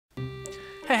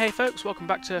Hey folks, welcome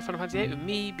back to Fantasy VIII with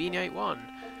me, Beanie81.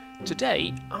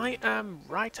 Today, I am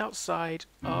right outside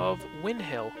of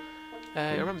Winhill.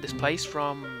 I remember this place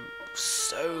from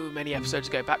so many episodes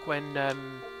ago, back when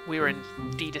we were in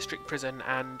D District Prison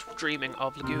and dreaming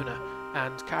of Laguna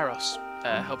and Karos,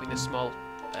 helping this small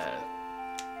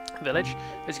village.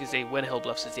 As you can see, Winhill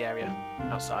Bluffs is the area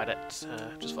outside it.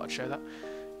 Just thought I'd show that.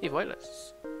 Either way,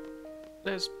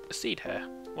 there's a seed here.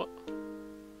 What?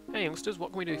 Hey youngsters,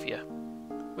 what can we do for you?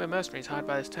 We're mercenaries hired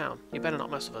by this town. You better not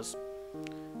mess with us.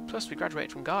 Plus, we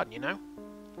graduated from Garden, you know?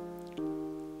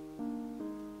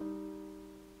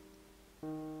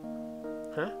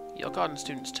 Huh? You're Garden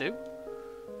students too?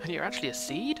 And you're actually a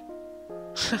seed?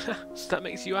 So that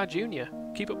makes you our junior.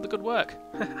 Keep up the good work.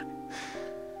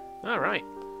 Alright.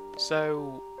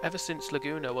 So, ever since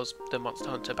Laguna was the monster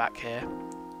hunter back here,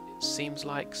 it seems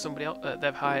like somebody else,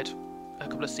 they've hired a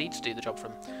couple of seeds to do the job for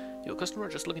them. Your customer are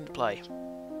just looking to play.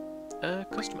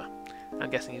 Customer. I'm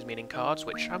guessing he's meaning cards,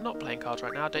 which I'm not playing cards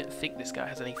right now. I don't think this guy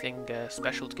has anything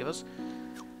special to give us.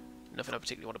 Nothing I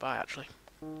particularly want to buy, actually.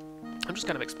 I'm just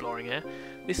kind of exploring here.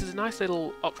 This is a nice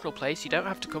little optional place you don't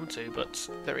have to come to, but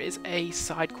there is a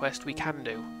side quest we can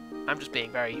do. I'm just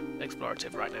being very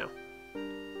explorative right now.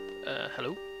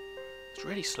 Hello? It's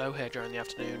really slow here during the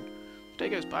afternoon. The day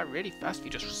goes by really fast if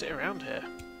you just sit around here.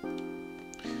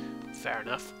 Fair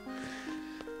enough.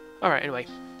 Alright, anyway.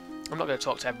 I'm not going to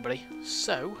talk to everybody,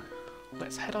 so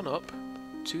let's head on up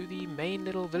to the main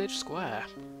little village square.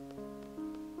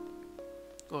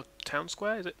 Or town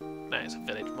square, is it? No, it's a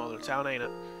village more than a town, ain't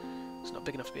it? It's not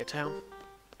big enough to be a town.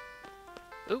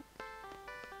 Ooh!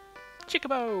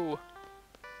 Chickabo!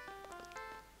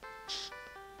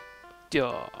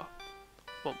 Duh.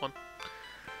 Want one.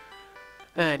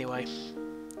 Anyway.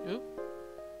 Ooh.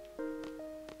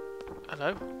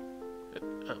 Hello?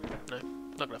 Oh, no.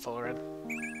 Not going to follow her in.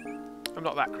 I'm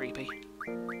not that creepy.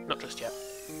 Not just yet.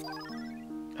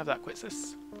 Have that quits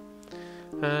this.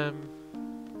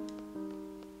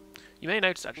 You may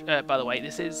notice, actually, by the way,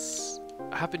 this is...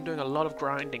 I have been doing a lot of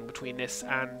grinding between this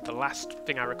and the last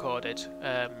thing I recorded,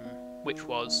 which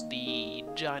was the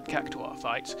giant cactuar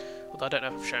fight, although I don't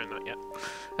know if I've shown that yet.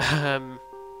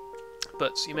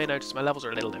 But you may notice my levels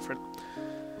are a little different.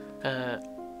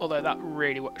 Although that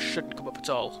really shouldn't come up at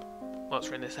all once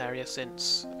we're in this area,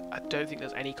 since I don't think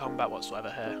there's any combat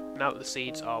whatsoever here. Now that the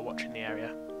seeds are watching the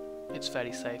area, it's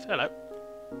fairly safe. Hello.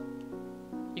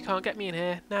 You can't get me in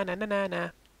here. Nah, nah, nah, nah,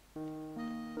 nah.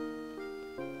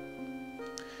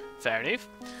 Fair enough.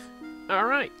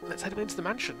 Alright, let's head into the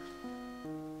mansion.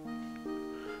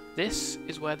 This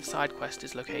is where the side quest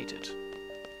is located.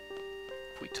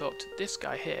 If we talk to this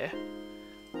guy here...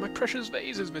 My precious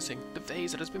vase is missing. The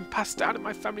vase that has been passed down in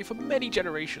my family for many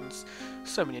generations.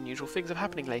 So many unusual things are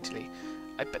happening lately.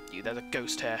 I bet you there's a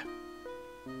ghost here.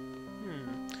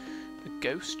 A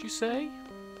ghost, you say?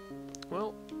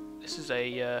 Well, this is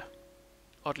a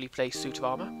oddly placed suit of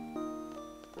armour.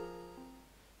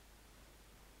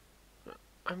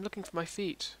 I'm looking for my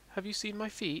feet. Have you seen my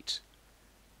feet?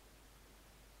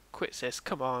 Quit, sis.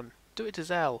 Come on. Do it to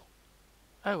Zell.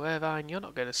 Oh, Irvine, you're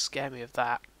not going to scare me with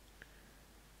that.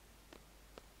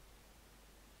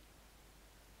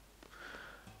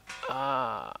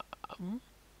 Wah!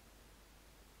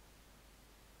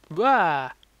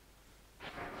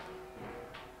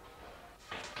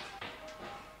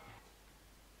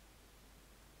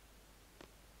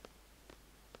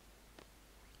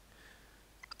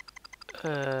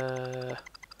 A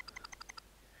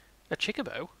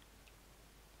chickabo?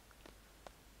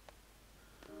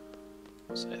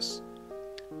 What's this?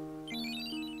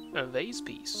 A vase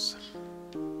piece.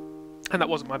 And that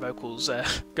wasn't my vocals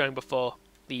going before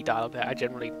the dialogue there. I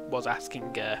generally was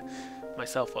asking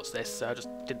myself what's this, so I just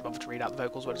didn't bother to read out the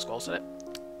vocals when Squall said it.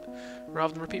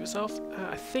 Rather than repeat myself,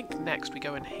 I think next we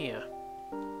go in here.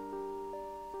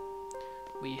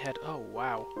 We head... oh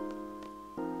wow.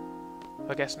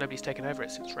 I guess nobody's taken over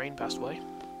it since Raine passed away.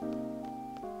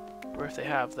 Or if they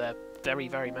have, they're very,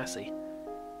 very messy.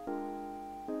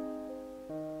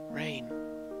 Raine.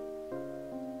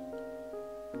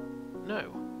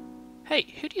 No. Hey,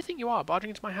 who do you think you are, barging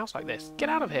into my house like this? Get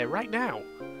out of here, right now!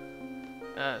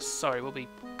 Sorry, we'll be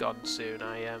gone soon.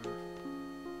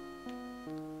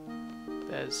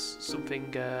 There's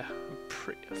something, I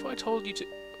thought I told you to...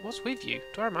 What's with you?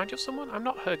 Do I remind you of someone? I'm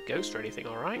not her ghost or anything,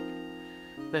 alright?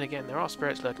 Then again, there are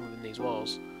spirits lurking within these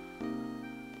walls.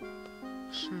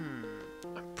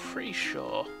 I'm pretty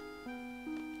sure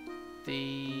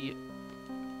the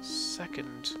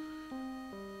second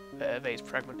vase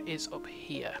fragment is up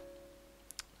here.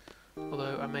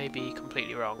 Although I may be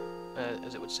completely wrong,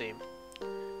 as it would seem.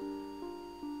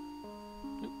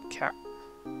 Cat.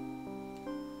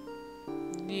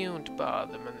 Don't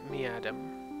bother me, Adam.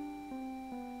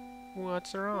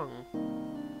 What's wrong?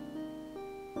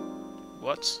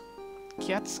 What?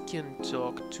 Cats can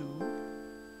talk too.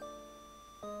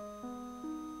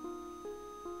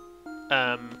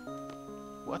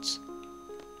 What?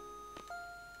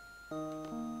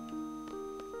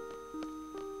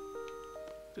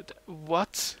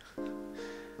 What?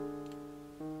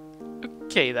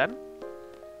 Okay then.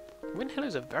 Winhill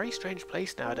is a very strange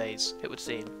place nowadays, it would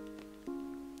seem.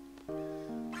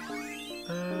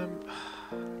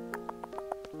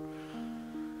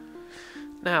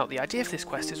 Now, the idea for this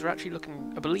quest is we're actually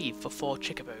looking, I believe, for 4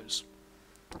 chickaboos.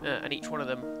 And each one of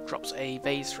them drops a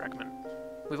vase fragment.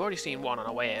 We've already seen one on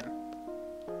our way in,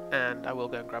 and I will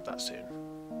go and grab that soon.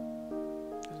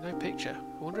 There's no picture.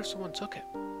 I wonder if someone took it.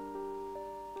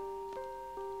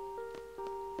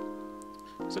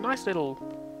 It's a nice little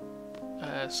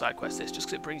side quest this, just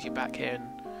because it brings you back here and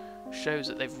shows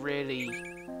that they've really...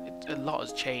 a lot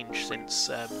has changed since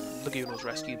Laguna was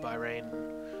rescued by Raine.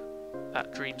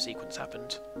 That dream sequence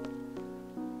happened.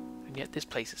 And yet this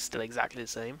place is still exactly the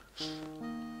same.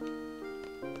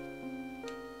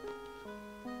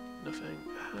 Nothing.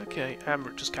 Okay,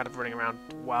 I'm just kind of running around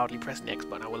wildly pressing the X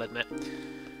button, I will admit.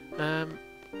 Now,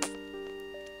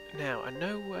 I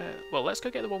know where... well, let's go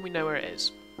get the one we know where it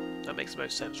is. That makes the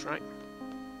most sense, right?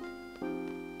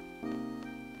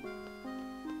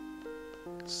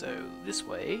 So, this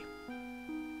way...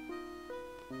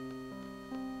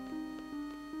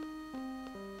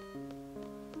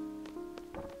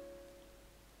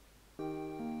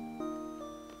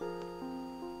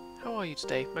 How are you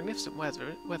today? Magnificent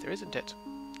weather, isn't it?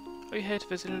 Are you here to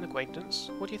visit an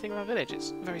acquaintance? What do you think of our village?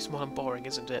 It's very small and boring,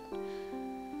 isn't it?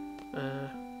 I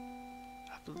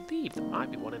believe there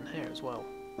might be one in here as well.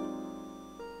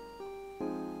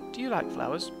 Do you like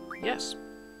flowers? Yes.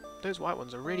 Those white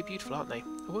ones are really beautiful, aren't they?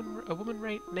 A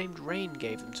woman named Raine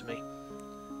gave them to me.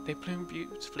 They bloom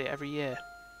beautifully every year.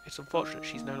 It's unfortunate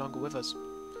she's no longer with us.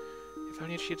 If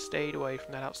only she had stayed away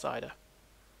from that outsider.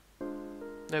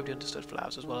 Nobody understood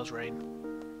flowers as well as Raine.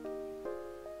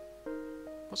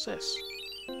 What's this?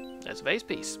 There's a vase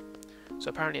piece. So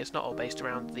apparently it's not all based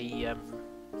around the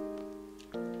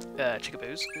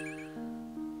chickaboos.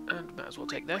 And might as well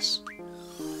take this.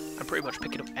 I'm pretty much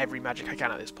picking up every magic I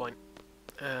can at this point.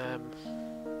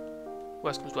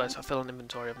 Worst comes worst, if I fill an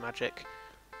inventory of magic,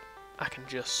 I can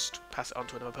just pass it on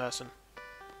to another person.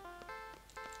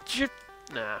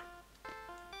 Nah.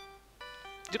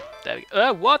 There we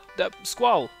go. What?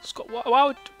 Squall!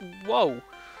 Whoa! Whoa!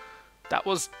 That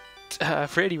was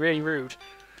really, really rude.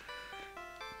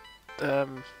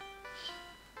 Come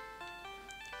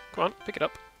on, pick it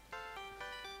up.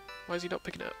 Why is he not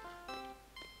picking it up?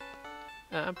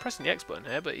 I'm pressing the X button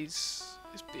here, but he's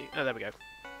being... oh, there we go.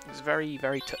 He's very,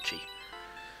 very touchy.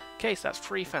 Okay, so that's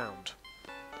 3 found.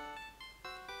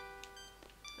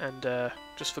 And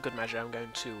just for good measure, I'm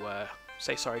going to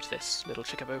say sorry to this little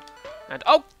chickaboo. And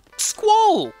oh,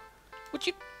 Squall! Would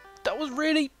you? That was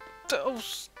really.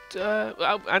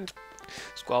 And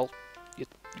Squall, you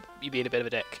being a bit of a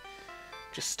dick.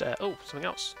 Just oh, something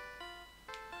else.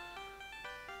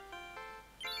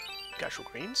 Casual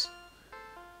greens.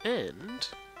 And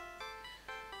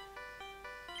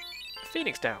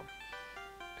Phoenix down.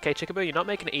 Okay, Chickaboo, you're not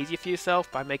making it easier for yourself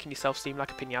by making yourself seem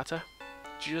like a piñata.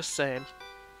 Just saying.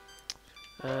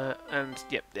 And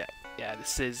yeah.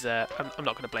 This is. I'm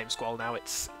not going to blame Squall now.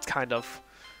 It's kind of.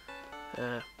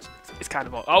 It's kind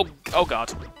of. Oh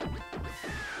God.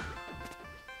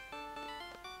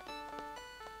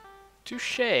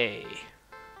 Touché.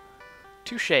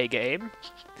 Touché game.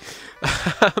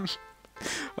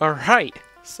 All right.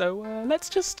 So let's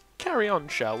just carry on,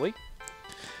 shall we?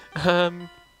 Alright,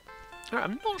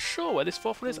 I'm not sure where this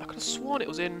 4th one is. I could have sworn it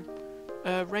was in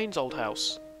Raine's old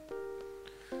house.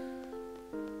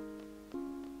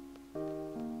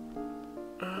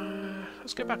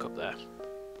 Let's go back up there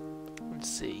and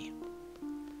see.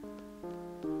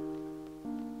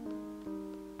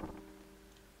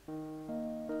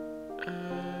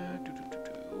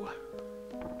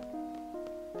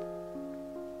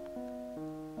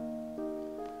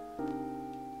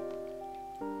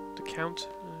 The count.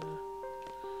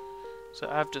 So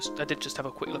I did just have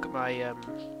a quick look at my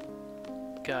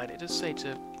guide. It does say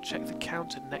to check the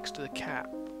counter next to the cat,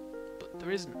 but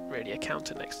there isn't really a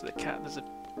counter next to the cat. There's a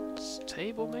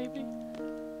table, maybe?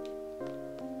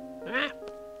 Ah!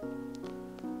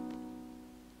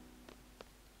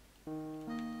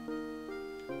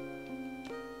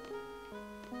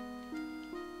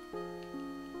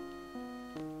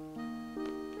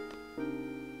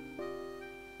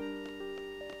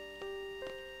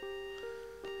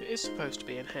 It is supposed to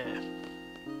be in here.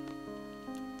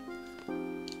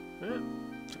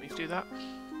 Didn't mean to do that.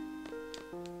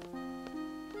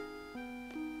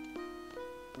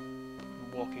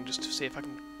 I'm walking just to see if I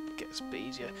can get this a bit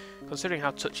easier. Considering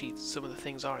how touchy some of the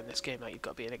things are in this game, like, you've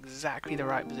got to be in exactly the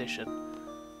right position.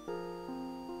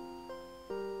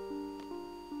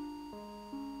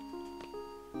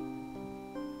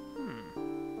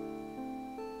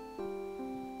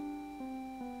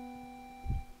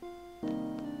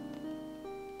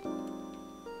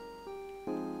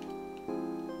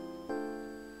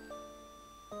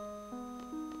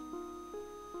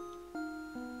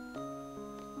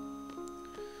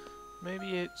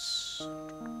 Maybe it's...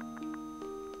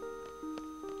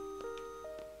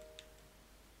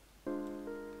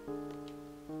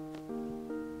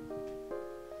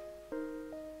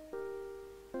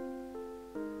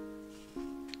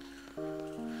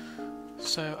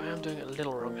 So, I am doing it a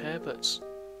little wrong here, but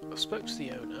I spoke to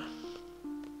the owner.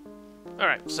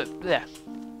 Alright, so, there.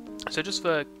 So just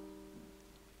for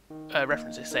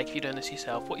reference's sake, if you're doing this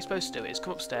yourself, what you're supposed to do is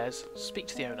come upstairs, speak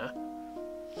to the owner.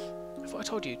 I thought I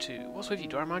told you to. What's with you?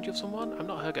 Do I remind you of someone? I'm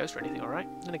not her ghost or anything, alright?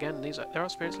 Then again, there are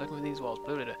spirits lurking within these walls.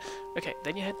 Blah, blah, blah. Okay,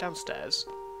 then you head downstairs,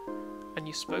 and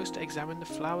you're supposed to examine the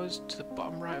flowers to the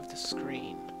bottom right of the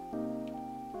screen.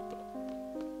 But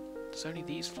there's only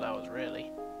these flowers, really.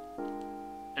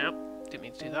 Ow, didn't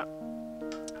mean to do that.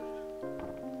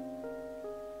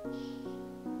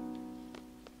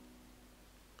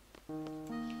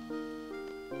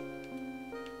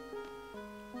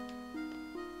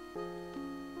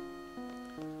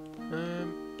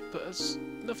 But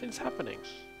nothing's happening.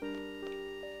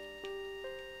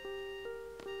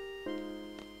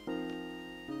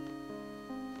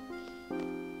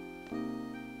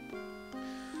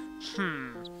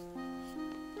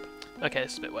 Okay,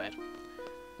 this is a bit weird.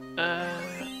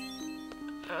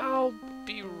 I'll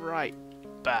be right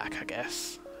back, I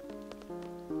guess.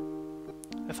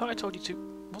 I thought I told you to...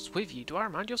 What's with you? Do I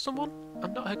remind you of someone?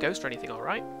 I'm not her ghost or anything,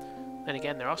 alright? Then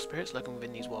again, there are spirits lurking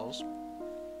within these walls.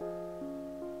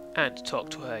 And talk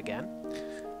to her again.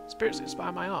 Spirits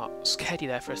inspire my art. Scared you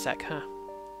there for a sec, huh?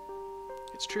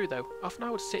 It's true, though. Often I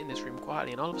would sit in this room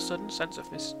quietly and all of a sudden sense a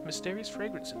mysterious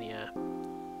fragrance in the air.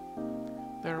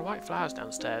 There are white flowers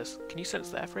downstairs. Can you sense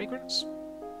their fragrance?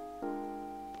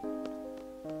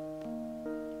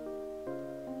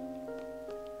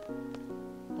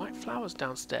 White flowers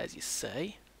downstairs, you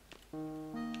say?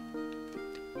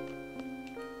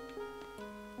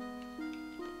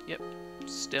 Yep,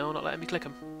 still not letting me click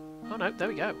them. Oh no, there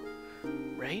we go.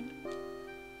 Raine?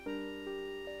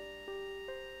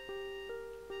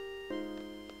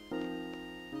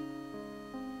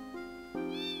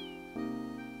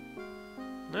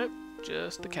 Nope,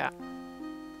 just the cat.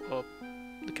 Or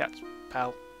the cat's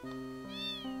pal.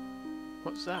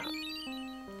 What's that?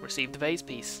 Received the vase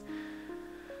piece.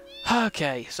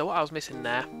 Okay, so what I was missing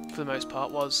there, for the most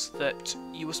part, was that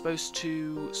you were supposed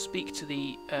to speak to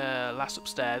the lass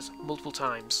upstairs multiple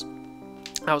times.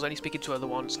 I was only speaking to her the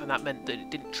once, and that meant that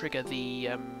it didn't trigger the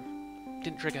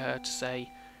didn't trigger her to say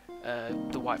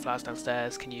the white flowers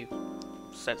downstairs. Can you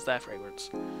sense their fragrance?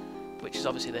 Which is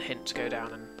obviously the hint to go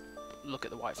down and look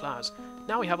at the white flowers.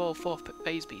 Now we have all 4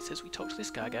 vase pieces. We talk to this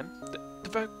guy again.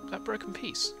 That broken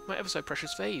piece, my ever so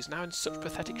precious vase, now in such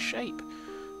pathetic shape.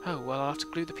 Oh well, I'll have to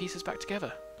glue the pieces back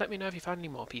together. Let me know if you found any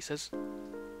more pieces.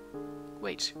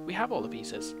 Wait, we have all the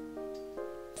pieces.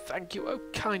 Thank you, oh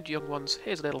kind young ones.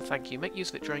 Here's a little thank you. Make use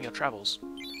of it during your travels.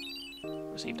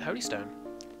 Received a holy stone.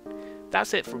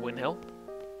 That's it for Winhill.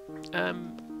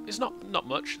 It's not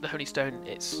much. The holy stone,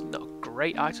 it's not a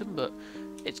great item, but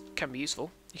it can be useful.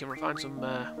 You can refine some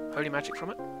holy magic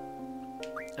from it.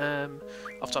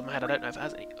 Off the top of my head, I don't know if it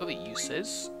has any other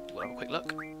uses. We'll have a quick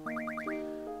look.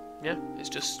 Yeah, it's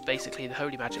just basically the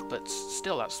holy magic, but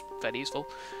still that's fairly useful.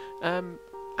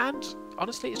 And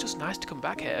honestly, it's just nice to come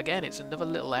back here. Again, it's another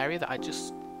little area that I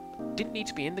just didn't need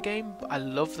to be in the game, but I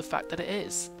love the fact that it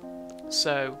is.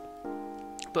 So,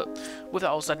 but with that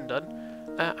all said and done,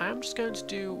 I am just going to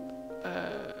do,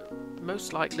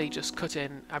 most likely just cut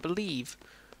in, I believe,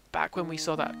 back when we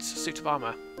saw that suit of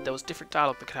armour, there was different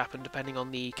dialogue that could happen depending on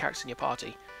the characters in your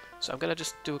party. So I'm going to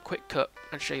just do a quick cut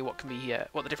and show you what can be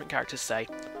what the different characters say.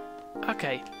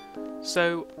 Okay,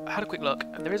 so I had a quick look,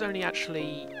 and there is only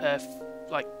actually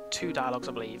like 2 dialogues,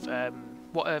 I believe.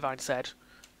 What Irvine said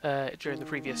during the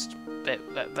previous bit,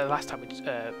 the last time we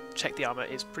checked the armour,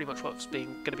 is pretty much what's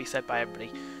going to be said by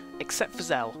everybody, except for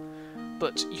Zell.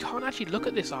 But you can't actually look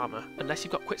at this armour unless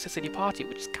you've got Quixis in your party,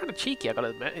 which is kind of cheeky, I've got to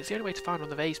admit. It's the only way to find one of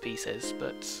the vase pieces,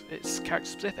 but it's character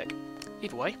specific.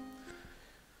 Either way.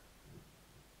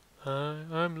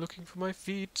 I'm looking for my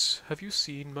feet. Have you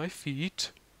seen my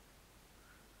feet?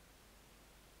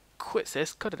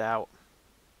 Quixis, cut it out.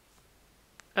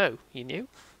 Oh, you knew?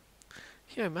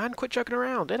 Yo, man, quit joking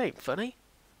around. It ain't funny.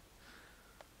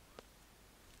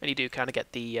 And you do kind of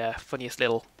get the funniest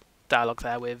little dialogue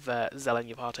there with Zell in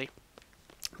your party.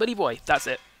 Buddy boy, that's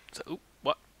it. So, ooh,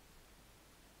 what?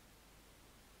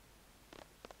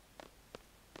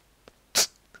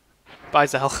 Bye,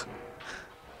 Zell.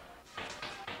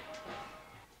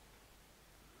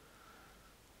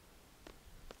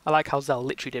 I like how Zell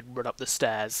literally did run up the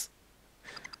stairs.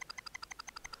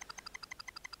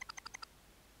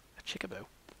 A chickaboo.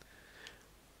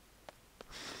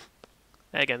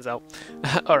 There again, Zell.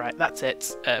 Alright, that's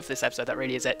it for this episode. That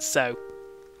really is it. So,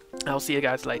 I'll see you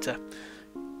guys later.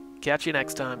 Catch you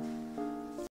next time.